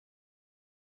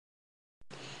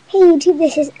Hey YouTube,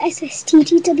 this is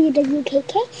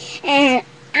SSTTWWKK, and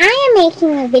I am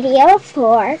making a video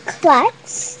for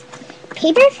Kluz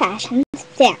Paper Fashions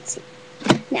Fancy.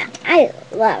 Now, I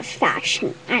love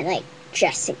fashion. I like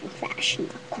dressing in fashion.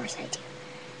 Of course I do.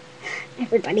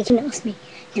 Everybody who knows me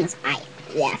knows I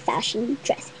love fashion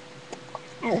dressing. Of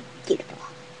course, I look beautiful.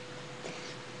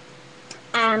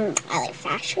 I like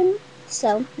fashion,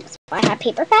 so that's why I have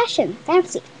Paper Fashion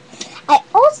Fancy. I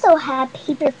also have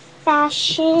Paper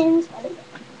Fashions.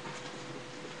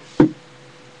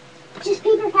 Just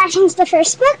Paper Fashions, the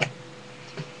first book.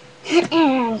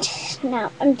 And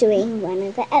now I'm doing one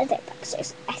of the other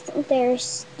books. I think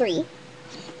there's 3.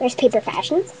 There's Paper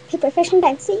Fashions, Paper Fashion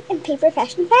Fancy, and Paper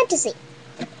Fashion Fantasy.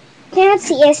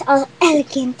 Fancy is all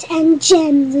elegant and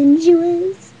gems and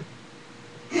jewels.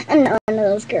 I'm not one of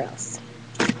those girls.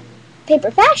 Paper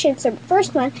Fashion, so the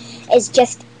first one, is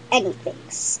just anything.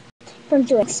 From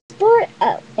doing sport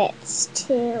outfits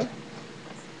to...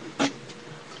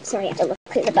 Sorry, I have to look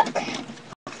through the book.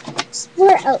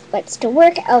 Sport outfits to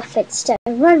work outfits to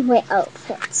runway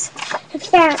outfits.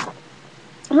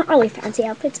 Not really fancy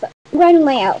outfits, but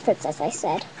runway outfits, as I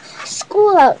said.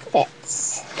 School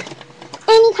outfits.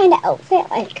 Any kind of outfit,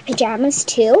 like pajamas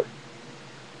too.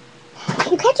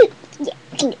 You can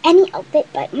do any outfit,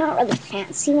 but not really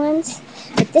fancy ones.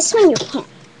 Like this one, you can't.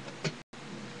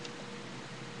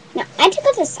 Now, I took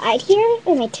off the side here,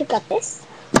 and I took off this.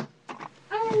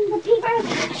 And the Paper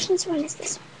Fashions one is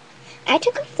this one. I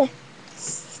took off the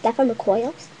stuff on the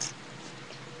coils.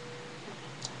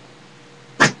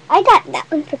 I got that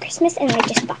one for Christmas, and I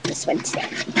just bought this one today.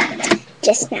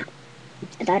 Just now.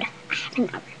 About half an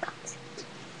hour ago.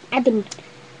 I've been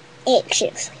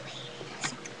anxiously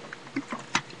waiting.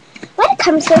 What it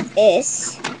comes with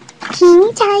is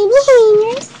teeny tiny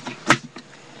hangers.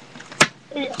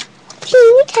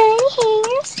 Teeny tiny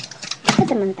hangers. Put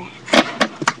them on the back.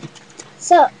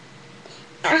 So,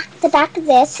 at the back of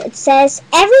this, it says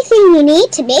everything you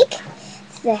need to make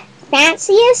the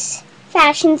fanciest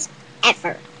fashions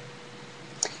ever.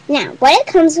 Now, what it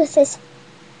comes with is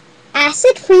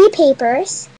acid-free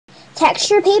papers,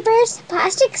 texture papers,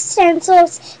 plastic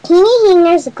stencils, teeny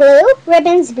hangers, glue,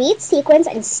 ribbons, beads, sequins,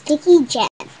 and sticky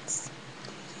gems.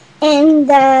 And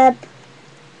the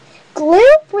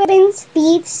glue, ribbons,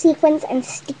 beads, sequins, and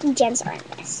sticky gems are in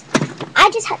this. I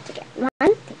just have to get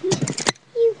one thing.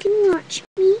 You can watch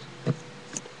me.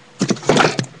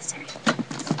 Sorry.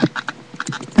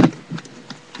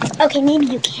 Okay, maybe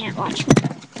you can't watch me.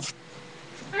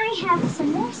 I have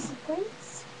some more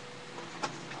sequins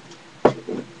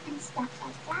and stuff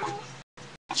like that.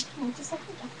 Can I just have to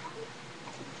get that?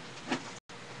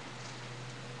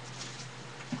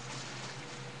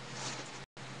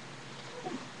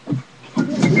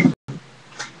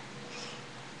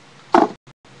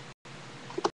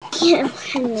 Yeah,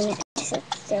 1 minute to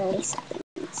throw away some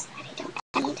things that I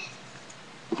don't need.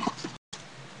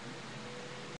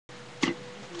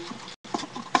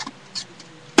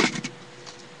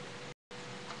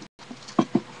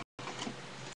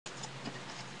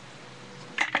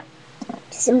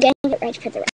 So I'm getting it ready for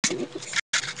the rest of my things.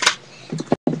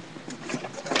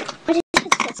 I just have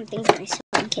to put some things in my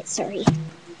sewing kit, sorry.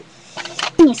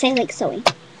 Yes, I like sewing.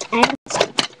 I've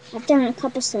done a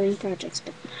couple sewing projects,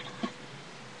 but not a lot.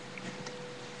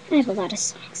 I have a lot of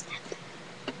sewing stuff.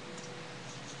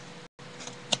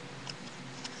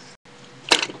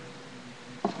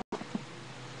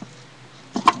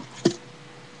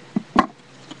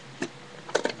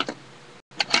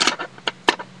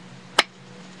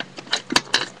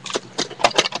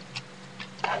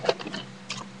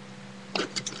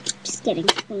 Just getting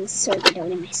things sorted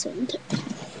out in my sewing kit.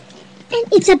 And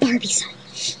it's a Barbie sewing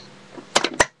machine.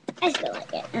 I still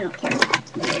like it. I don't care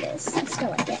what it is. I still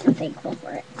like it. I'm thankful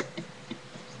for it.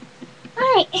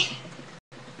 Alright.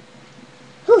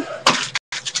 Whew.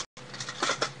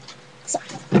 So,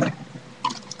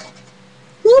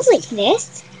 things like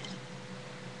this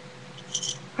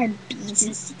are beads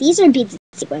and these are beads and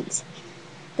sequins.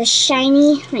 The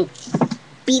shiny, like,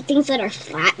 bead things that are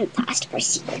flat and plastic are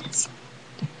sequins.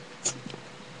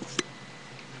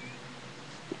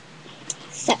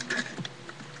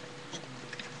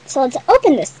 So let's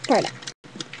open this part up.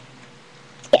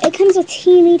 It comes with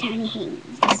teeny tiny hangers.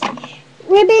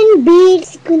 Ribbon, beads,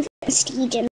 sequins, and sticky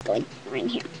gems going right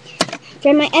here.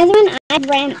 For my other one, I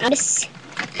ran out of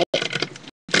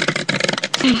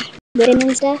ribbon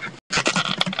and stuff.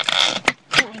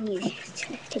 So I need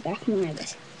to take back more of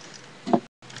this.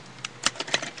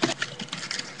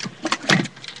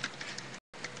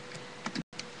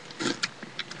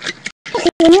 Okay,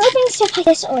 when you're opening stuff like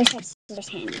this, always have scissors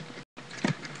handy.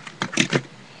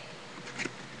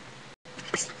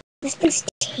 This thing's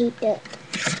taped it.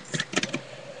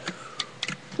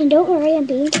 And don't worry, I'm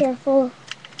being careful.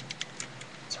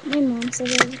 That's what my mom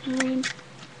says all the time.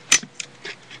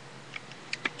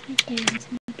 My dad's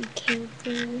gonna be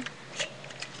careful.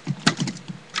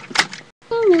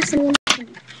 Oh no, someone.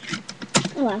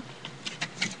 Oh well.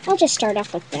 I'll just start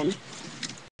off with them.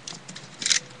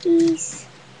 These.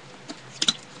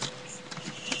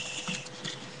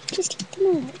 Just take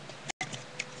them out.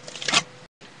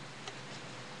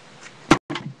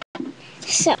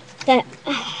 So, the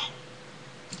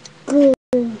glue.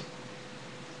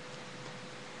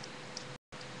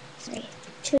 Sorry,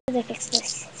 should I fix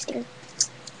this sticker?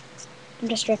 I'm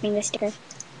just ripping the sticker,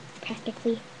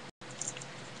 practically.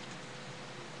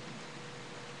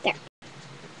 There.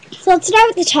 So let's start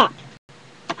with the top.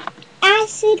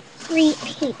 Acid-free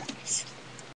papers.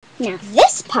 Now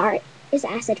this part is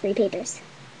acid-free papers.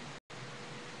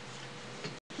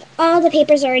 All the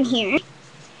papers are in here.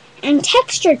 And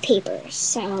textured papers.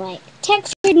 So like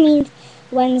textured means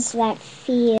ones that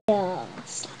feel like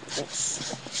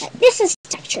this. Like, this is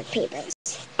textured papers.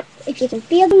 If you can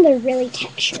feel them, they're really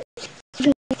textured. You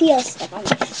can feel stuff on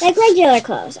them. Like regular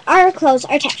clothes. Our clothes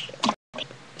are textured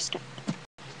papers.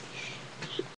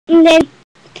 And then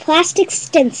plastic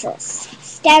stencils.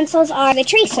 Stencils are the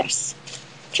tracers.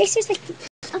 Tracers like these.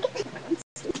 I'll get my ones.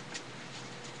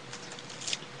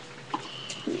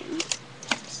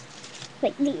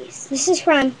 Like these. This is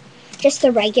from just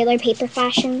the regular paper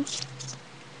fashion.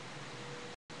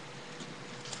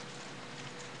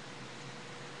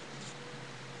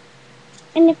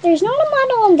 And if there's not a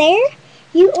model in there,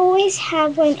 you always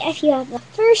have one. If you have the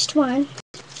first one,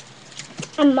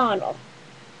 a model.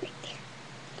 Right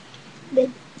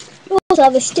there. You also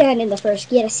have a stand in the first.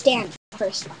 Get a stand in the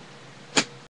first one.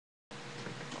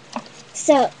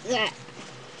 So the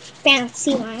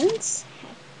fancy ones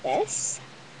have this.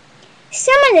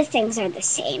 Some of the things are the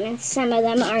same, and some of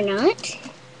them are not.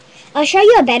 I'll show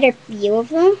you a better view of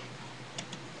them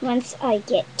once I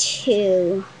get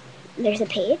to. There's a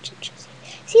page.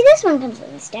 See, this one comes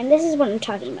with a stand. This is what I'm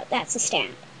talking about. That's a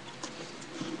stand.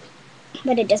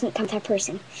 But it doesn't come with a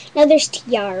person. Now there's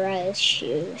tiaras,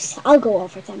 shoes. I'll go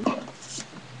over them. And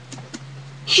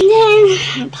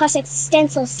then plastic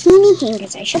stencil steamy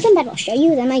hangers. I showed them, but I'll show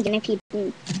you them again if you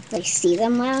can really see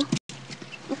them well.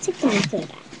 Let's take them into the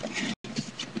back.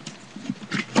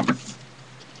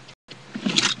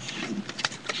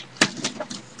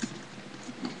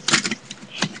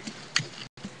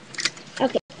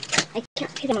 Okay, I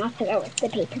can't take them off because I ripped the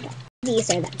paper, but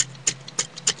these are them.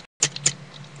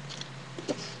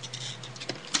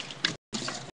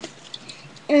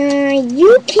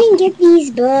 You can get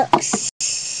these books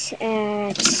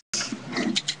at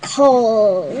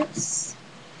Kluz.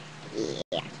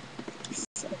 Yeah.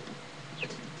 So, you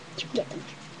can get them.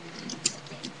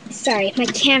 Sorry, my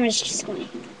camera's just going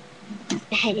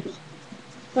ahead of me.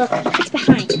 Look, it's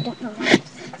behind. I don't know why.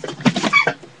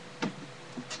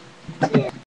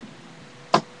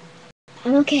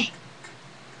 I'm okay.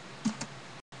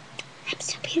 I'm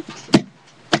so beautiful.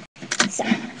 So,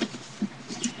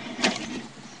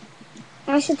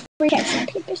 I should protect some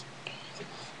papers.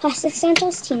 Plastic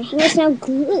stencils, teen hangers, now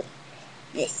glue.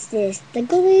 This is the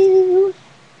glue.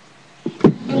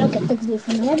 And I'll get the glue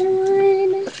from the other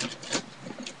one.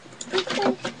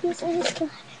 Okay, yes, I still have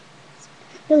it.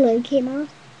 The lid came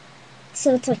off,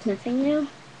 so it's like nothing now.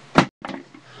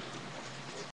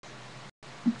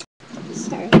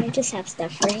 Sorry, I just have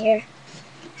stuff right here.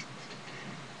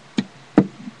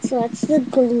 So that's the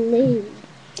glue.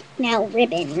 Now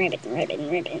ribbon, ribbon, ribbon,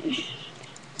 ribbon.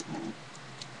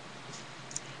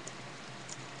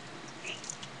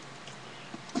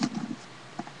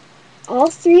 All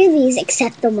three of these,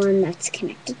 except the one that's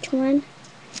connected to one,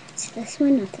 it's this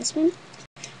one, not this one,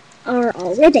 are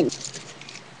all ribbon.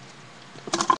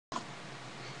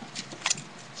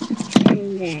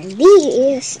 And then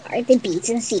these are the beads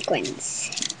and sequins.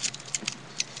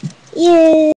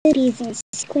 Yeah, beads and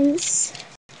sequins.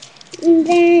 And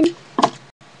then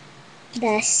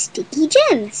the sticky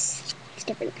gems. It's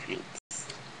different kinds.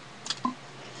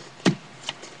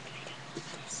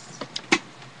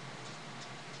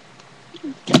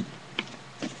 Okay.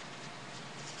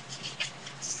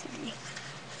 Sorry.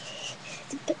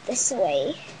 To put this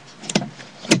away.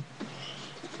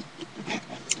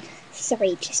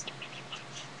 Sorry, just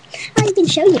I can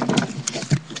show you.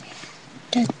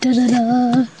 Da, da, da,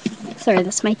 da. Sorry,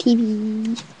 that's my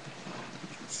TV.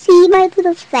 See my little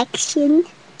reflection.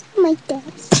 My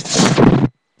desk.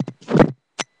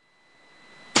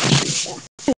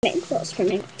 I'm getting close for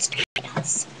my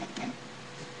styles.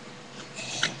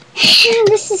 And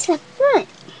this is the front.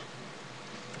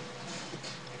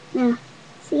 Now,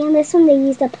 see See, on this one they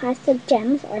used the plastic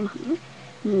gems on here,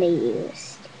 and they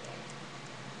used.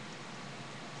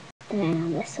 Then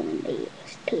on this one they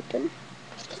used paper.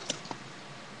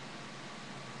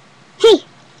 Hey!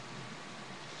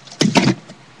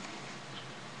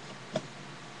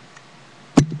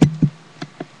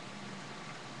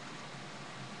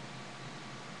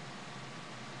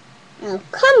 Oh,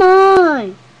 come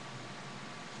on!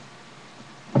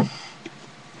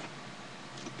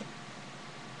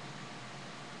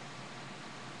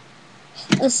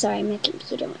 Oh, sorry, my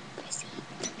computer went busy.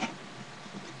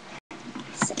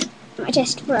 So, I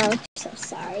just froze, so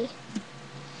sorry.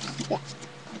 Yeah.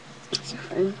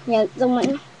 So, yeah, the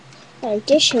one that I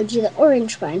just showed you, the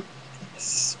orange one,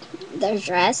 the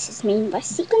dress is made by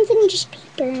sequins and just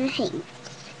paper and hang.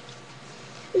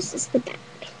 This is the back.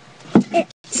 It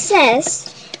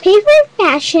says, paper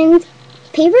fashions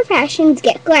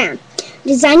get glam.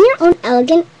 Design your own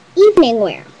elegant evening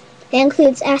wear. That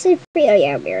includes acid-free, oh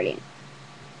yeah, we already know.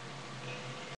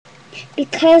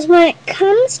 Because when it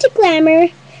comes to glamour,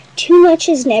 too much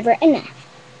is never enough.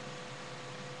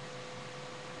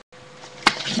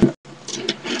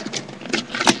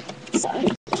 So,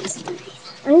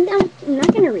 I'm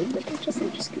not going to read the pictures,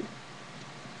 I'm just going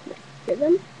to read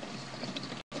them.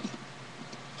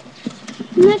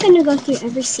 I'm not going to go through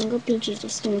every single page, I'm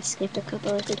just going to skip a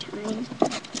couple at a time.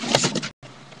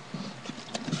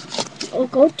 We'll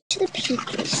go to the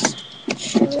pictures.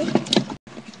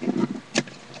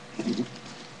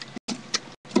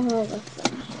 All of them.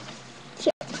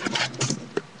 Here.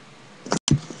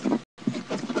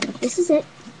 This is it.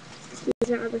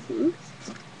 These are all the things.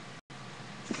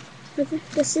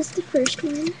 This is the first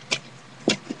one.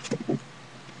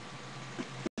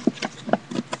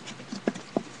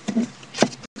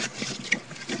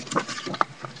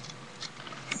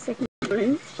 Second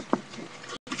one.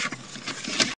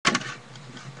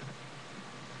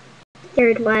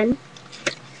 Third one.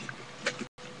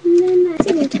 And then that's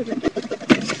it into the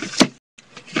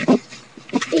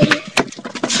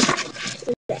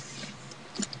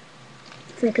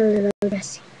it's like a little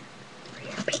dressing.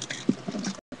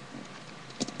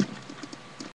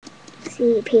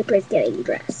 See, paper is getting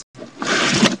dressed.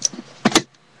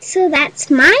 So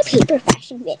that's my paper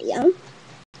fashion video.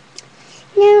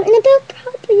 Now, in about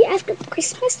probably after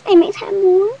Christmas, I might have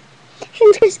more.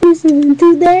 Since Christmas is in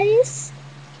 2 days.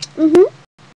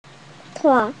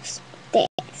 Plus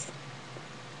days.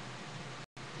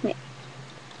 Wait.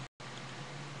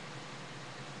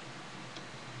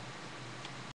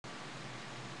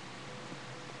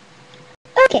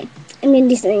 Okay, I'm going to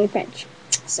do something in French.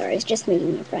 Sorry, it's just me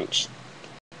in French.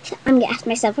 So I'm going to ask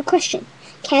myself a question.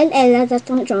 Quelle est la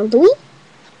date aujourd'hui?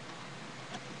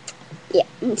 Yeah,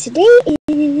 and today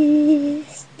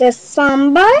is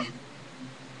December.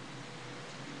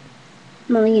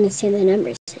 I'm only going to say the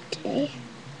numbers today.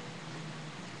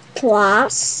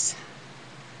 Plus.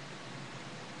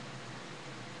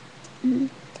 Wait,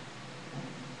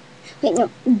 no.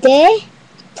 De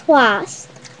plus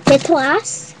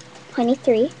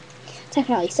 23. So I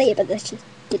can always say it, but that's just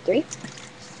the 3.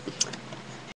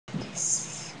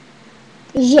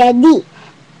 Jeudi. I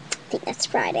think that's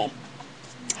Friday.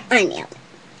 I nailed it.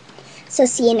 So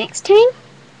see you next time.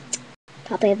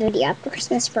 Probably have a video after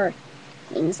Christmas for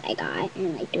things I got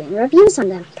and like doing reviews on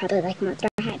them. Probably like Monster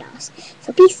High Dolls.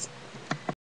 So peace.